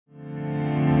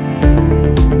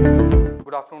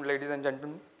afternoon, ladies and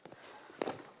gentlemen.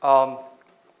 So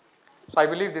I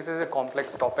believe this is a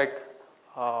complex topic,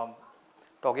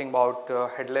 talking about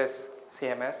headless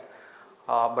CMS.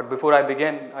 But before I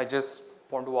begin, I just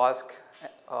want to ask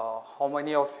how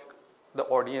many of the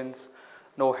audience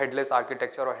know headless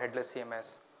architecture or headless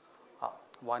CMS?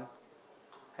 One.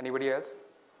 Anybody else?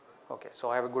 Okay,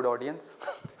 so I have a good audience.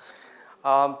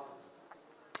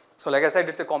 So like I said,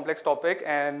 it's a complex topic,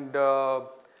 and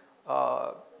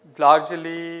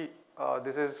largely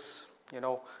this is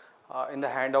in the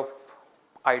hand of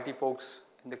IT folks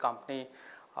in the company,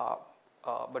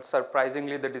 but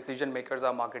surprisingly the decision makers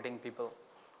are marketing people.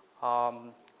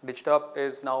 Digitup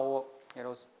is now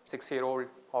 6-year-old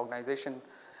organization,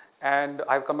 and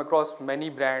I've come across many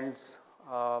brands,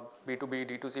 B2B,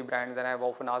 D2C brands, and I've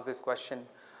often asked this question: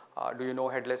 do you know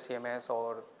headless CMS,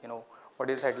 or what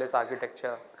is headless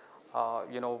architecture?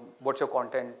 What's your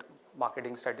content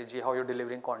marketing strategy? How you're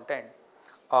delivering content?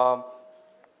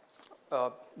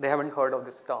 They haven't heard of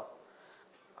this term.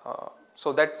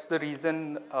 So that's the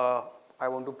reason I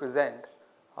want to present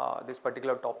this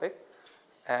particular topic,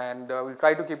 and we'll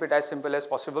try to keep it as simple as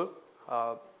possible.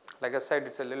 Like I said,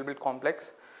 it's a little bit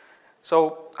complex.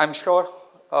 So I'm sure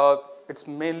it's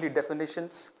mainly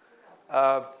definitions.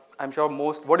 I'm sure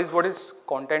what is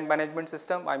content management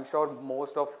system? I'm sure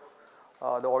most of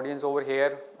the audience over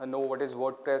here know what is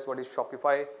WordPress, what is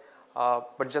Shopify.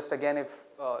 But just again, if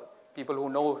people who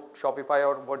know Shopify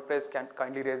or WordPress can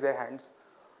kindly raise their hands.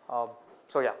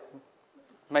 So yeah,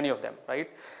 many of them, right?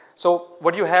 So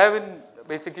what you have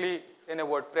basically in a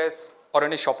WordPress or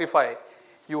in a Shopify,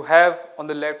 you have on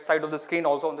the left side of the screen,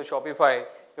 also on the Shopify,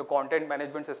 your content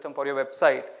management system for your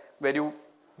website,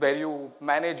 where you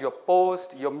manage your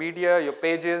post, your media, your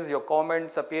pages, your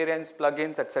comments, appearance,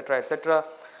 plugins, etc., etc.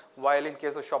 While in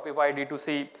case of Shopify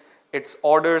D2C, it's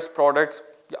orders, products.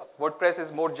 Yeah, WordPress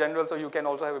is more general, so you can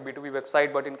also have a B2B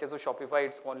website, but in case of Shopify,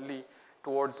 it's only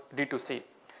towards D2C.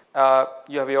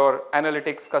 You have your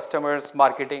analytics, customers,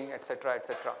 marketing, etc.,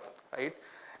 etc., right?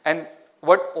 And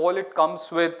what all it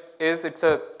comes with is it's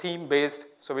a theme-based.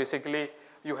 So basically,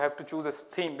 you have to choose a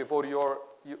theme before you're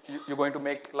going to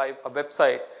make live a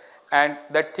website, and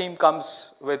that theme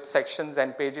comes with sections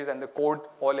and pages and the code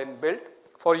all inbuilt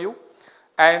for you.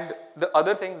 And the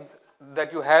other things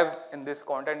that you have in this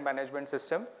content management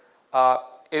system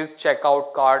is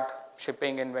checkout, cart,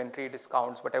 shipping, inventory,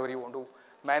 discounts, whatever you want to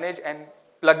manage. And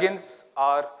plugins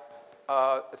are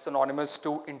synonymous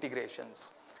to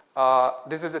integrations.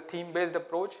 This is a theme-based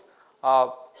approach.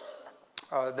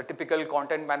 The typical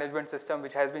content management system,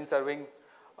 which has been serving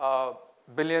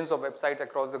billions of websites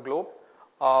across the globe.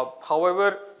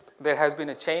 However, there has been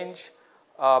a change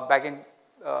back in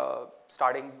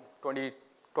starting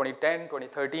 2010,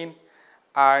 2013,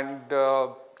 and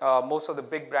most of the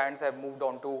big brands have moved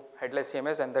on to headless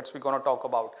CMS, and that's we're going to talk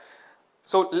about.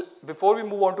 So before we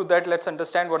move on to that, let's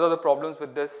understand what are the problems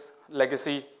with this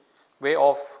legacy way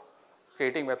of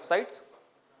creating websites.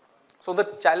 So the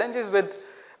challenges with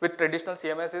traditional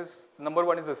CMS is, number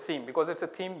one is the theme, because it's a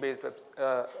theme-based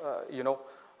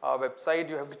website.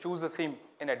 You have to choose the theme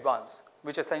in advance,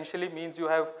 which essentially means you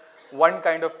have one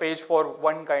kind of page for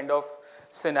one kind of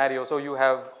scenario. So you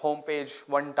have home page,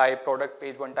 one type, product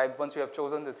page, one type. Once you have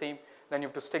chosen the theme, then you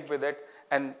have to stick with it,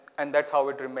 and that's how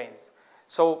it remains.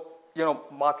 So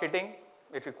marketing,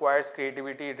 it requires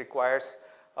creativity, it requires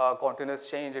continuous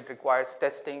change, it requires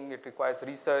testing, it requires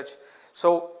research.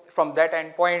 So from that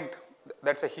endpoint,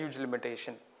 that's a huge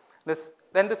limitation.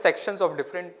 Then the sections of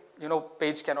different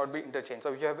page cannot be interchanged.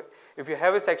 So if you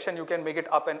have a section, you can make it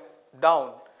up and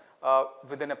down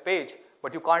within a page,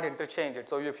 but you can't interchange it.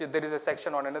 So if there is a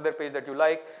section on another page that you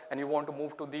like and you want to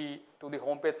move to the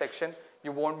home page section,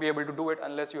 you won't be able to do it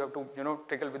unless you have to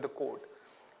trickle with the code.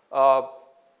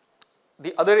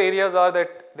 The other areas are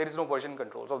that there is no version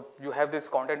control. So you have this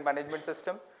content management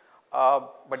system,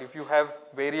 but if you have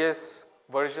various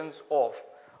versions of,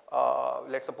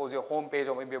 let's suppose your home page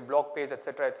or maybe a blog page,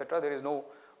 etc., there is no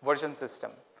version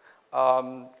system.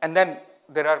 And then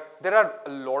there are a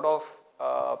lot of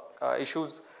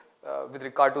issues with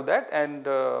regard to that, and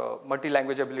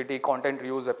multi-language ability, content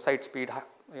reuse, website speed,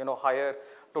 higher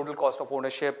total cost of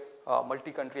ownership,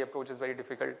 multi-country approach is very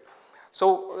difficult.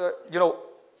 So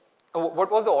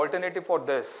what was the alternative for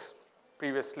this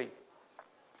previously?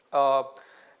 PHP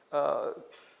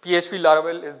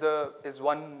Laravel is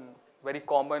one very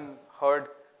common heard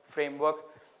framework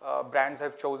brands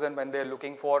have chosen when they're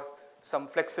looking for some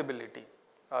flexibility.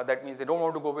 That means they don't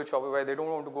want to go with Shopify, they don't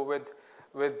want to go with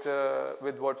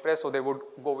WordPress, so they would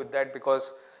go with that,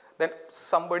 because then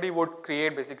somebody would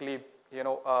create basically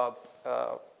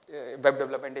web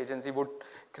development agency would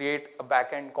create a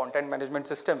backend content management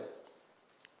system,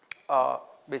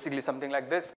 basically something like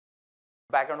this,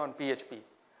 backend on PHP,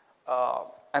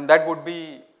 and that would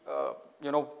be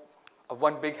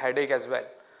one big headache as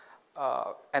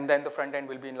well, and then the front end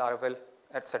will be in Laravel,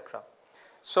 etc.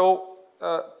 So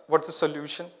what's the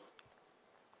solution?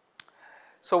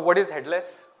 So what is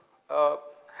headless?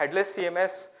 Headless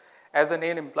CMS, as the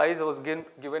name implies, was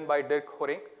given by Dirk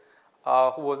Horing,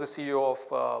 who was the CEO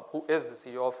of, who is the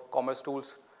CEO of Commerce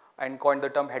Tools, and coined the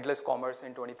term headless commerce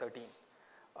in 2013.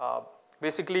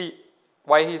 Basically,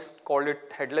 why he's called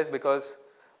it headless? Because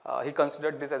he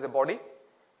considered this as a body,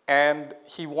 and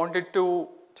he wanted to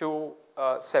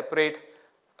separate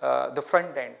the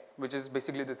front end, which is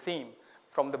basically the theme,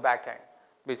 from the back end,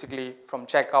 basically from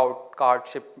checkout, cart,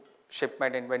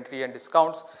 shipment, inventory, and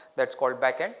discounts. That's called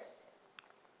backend.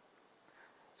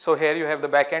 So here you have the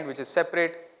backend, which is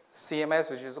separate, CMS,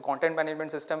 which is a content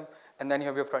management system, and then you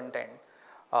have your front end.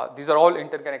 These are all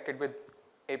interconnected with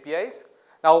APIs.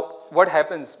 Now, what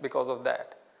happens because of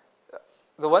that?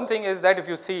 The one thing is that if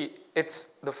you see,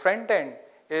 it's the front end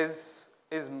is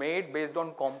made based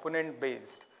on component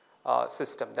based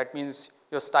system. That means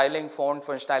your styling, font,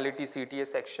 functionality, CTA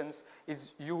sections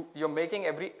is you're making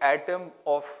every atom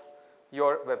of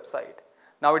your website.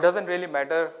 Now, it doesn't really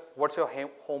matter what's your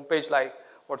home page like,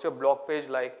 what's your blog page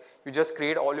like. You just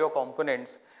create all your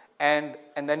components, and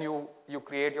then you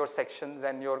create your sections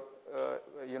and your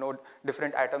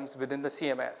different atoms within the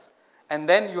CMS. And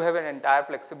then you have an entire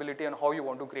flexibility on how you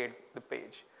want to create the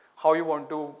page, how you want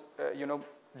to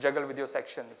juggle with your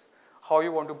sections, how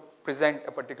you want to present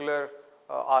a particular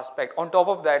aspect. On top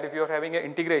of that, if you're having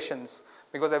integrations,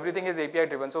 because everything is API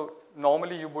driven, so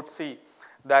normally you would see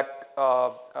that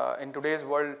in today's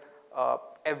world,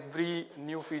 every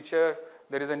new feature,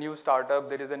 there is a new startup,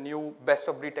 there is a new best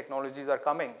of breed technologies are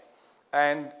coming,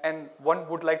 and one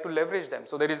would like to leverage them.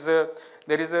 So there is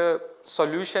a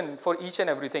solution for each and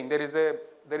everything. There is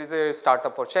a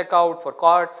startup for checkout, for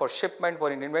cart, for shipment,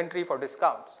 for inventory, for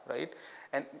discounts, right?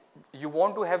 And you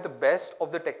want to have the best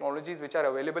of the technologies which are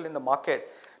available in the market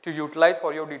to utilize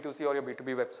for your D2C or your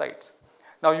B2B websites.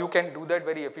 Now you can do that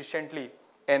very efficiently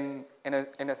in a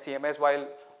CMS, while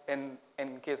in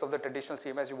case of the traditional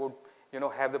CMS, you would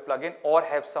have the plugin or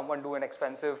have someone do an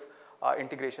expensive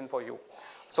integration for you.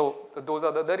 So those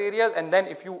are the other areas. And then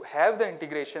if you have the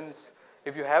integrations,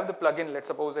 if you have the plugin, let's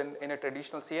suppose in a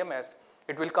traditional CMS,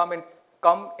 it will come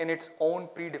in its own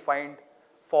predefined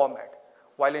format.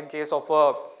 While in case of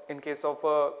a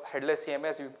headless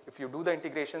CMS, if you do the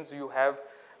integrations, you have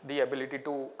the ability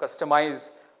to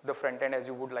customize the front end as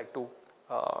you would like to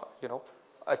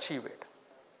achieve it.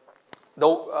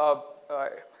 Though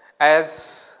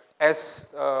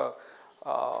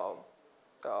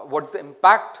what's the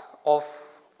impact of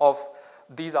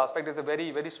these aspects is a very,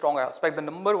 very strong aspect. The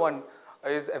number one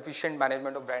is efficient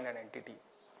management of brand identity.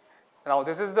 Now,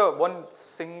 this is the one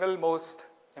single most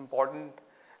important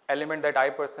element that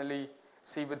I personally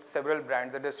see with several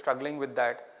brands that are struggling with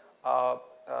that,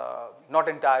 not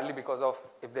entirely because of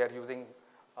if they are using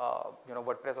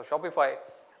WordPress or Shopify,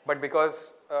 but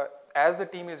because as the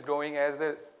team is growing,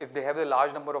 if they have a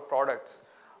large number of products,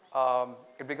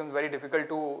 it becomes very difficult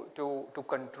to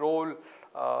control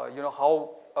how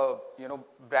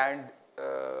brand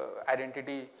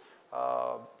identity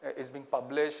is being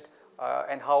published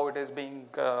and how it is being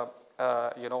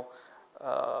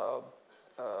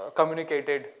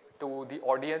communicated to the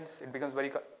audience. It becomes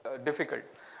very difficult.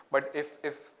 But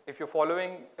if you're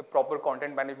following a proper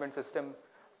content management system,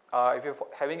 if you're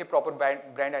having a proper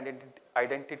brand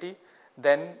identity,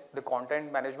 then the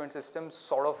content management systems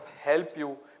sort of help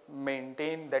you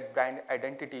maintain that brand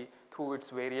identity through its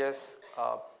various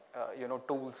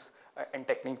tools and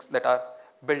techniques that are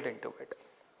built into it.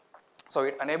 So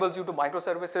it enables you to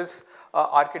microservices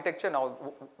architecture. Now,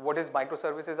 what is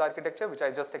microservices architecture, which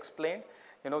I just explained?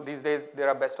 These days there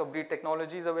are best of breed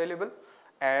technologies available,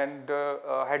 and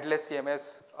headless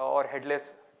CMS or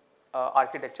headless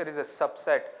architecture is a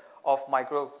subset of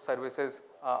microservices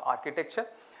architecture.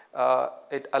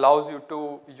 It allows you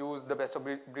to use the best of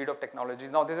breed of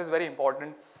technologies. Now, this is very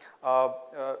important.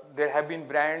 There have been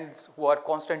brands who are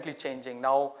constantly changing.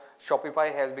 Now,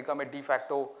 Shopify has become a de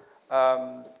facto,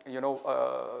 the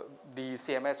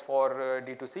CMS for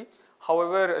D2C.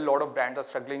 However, a lot of brands are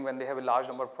struggling when they have a large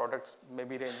number of products,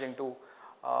 maybe ranging to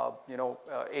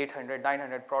 800,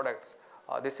 900 products.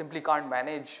 They simply can't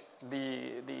manage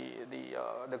the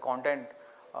content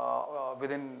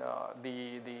within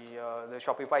the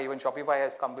Shopify. Even Shopify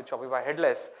has come with Shopify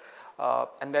Headless,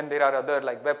 and then there are other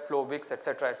like Webflow, Wix,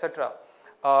 etc., etc.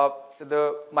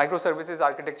 The microservices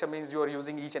architecture means you are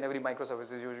using each and every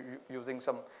microservices. You're using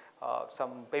some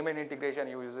payment integration,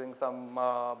 you're using some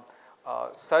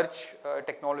search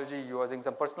technology, you're using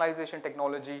some personalization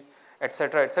technology,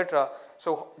 etc., etc.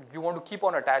 So you want to keep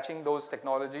on attaching those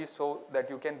technologies so that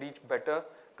you can reach better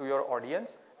to your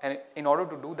audience. And in order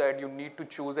to do that, you need to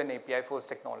choose an API first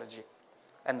technology,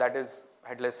 and that is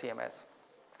Headless CMS.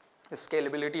 The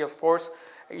scalability, of course,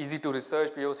 easy to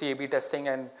research, POC, A/B testing,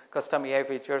 and custom AI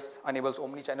features enables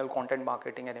omni-channel content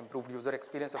marketing and improved user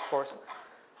experience, of course.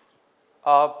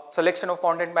 Selection of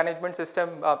content management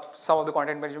system, some of the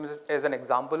content management as an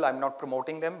example, I'm not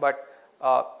promoting them, but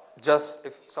just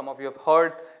if some of you have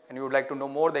heard and you would like to know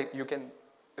more, that you can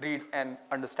read and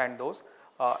understand those.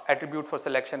 Attribute for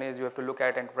selection is you have to look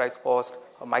at enterprise cost,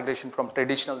 migration from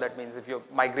traditional, that means if you're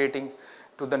migrating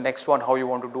to the next one, how you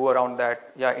want to do around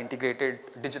that. Yeah, integrated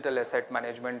digital asset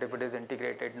management, if it is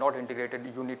integrated, not integrated,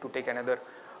 you need to take another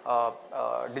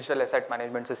digital asset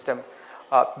management system.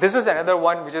 This is another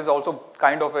one which is also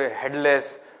kind of a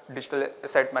headless digital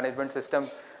asset management system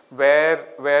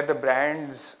where the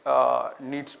brands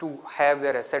needs to have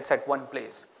their assets at one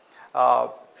place.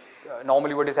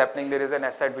 Normally what is happening, there is an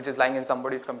asset which is lying in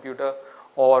somebody's computer,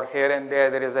 or here and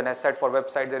there is an asset for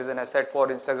website, there is an asset for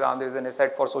Instagram, there is an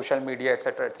asset for social media,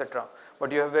 etc., etc.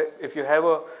 But if you have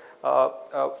a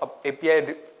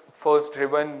API first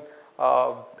driven,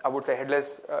 I would say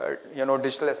headless,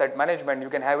 digital asset management, you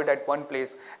can have it at one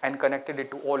place and connected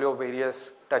it to all your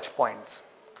various touch points.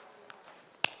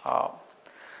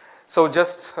 So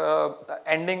just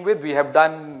ending with, we have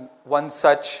done one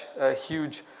such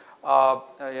huge,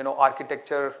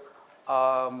 architecture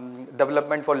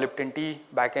development for Lipton Tea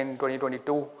back in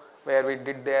 2022, where we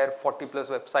did their 40 plus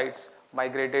websites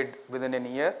migrated within a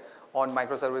year on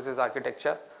microservices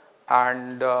architecture,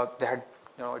 and they had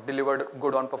delivered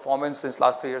good on performance. Since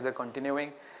last 3 years they're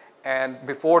continuing, and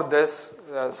before this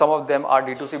some of them are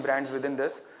D2C brands within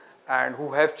this and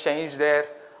who have changed their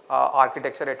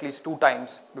architecture at least 2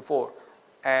 times before,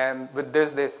 and with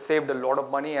this they saved a lot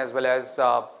of money as well as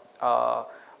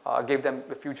gave them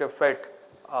a future fit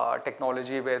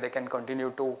technology where they can continue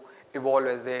to evolve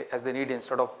as they need,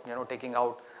 instead of taking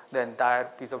out the entire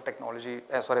piece of technology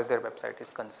as far as their website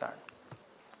is concerned.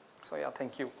 So yeah,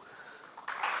 thank you.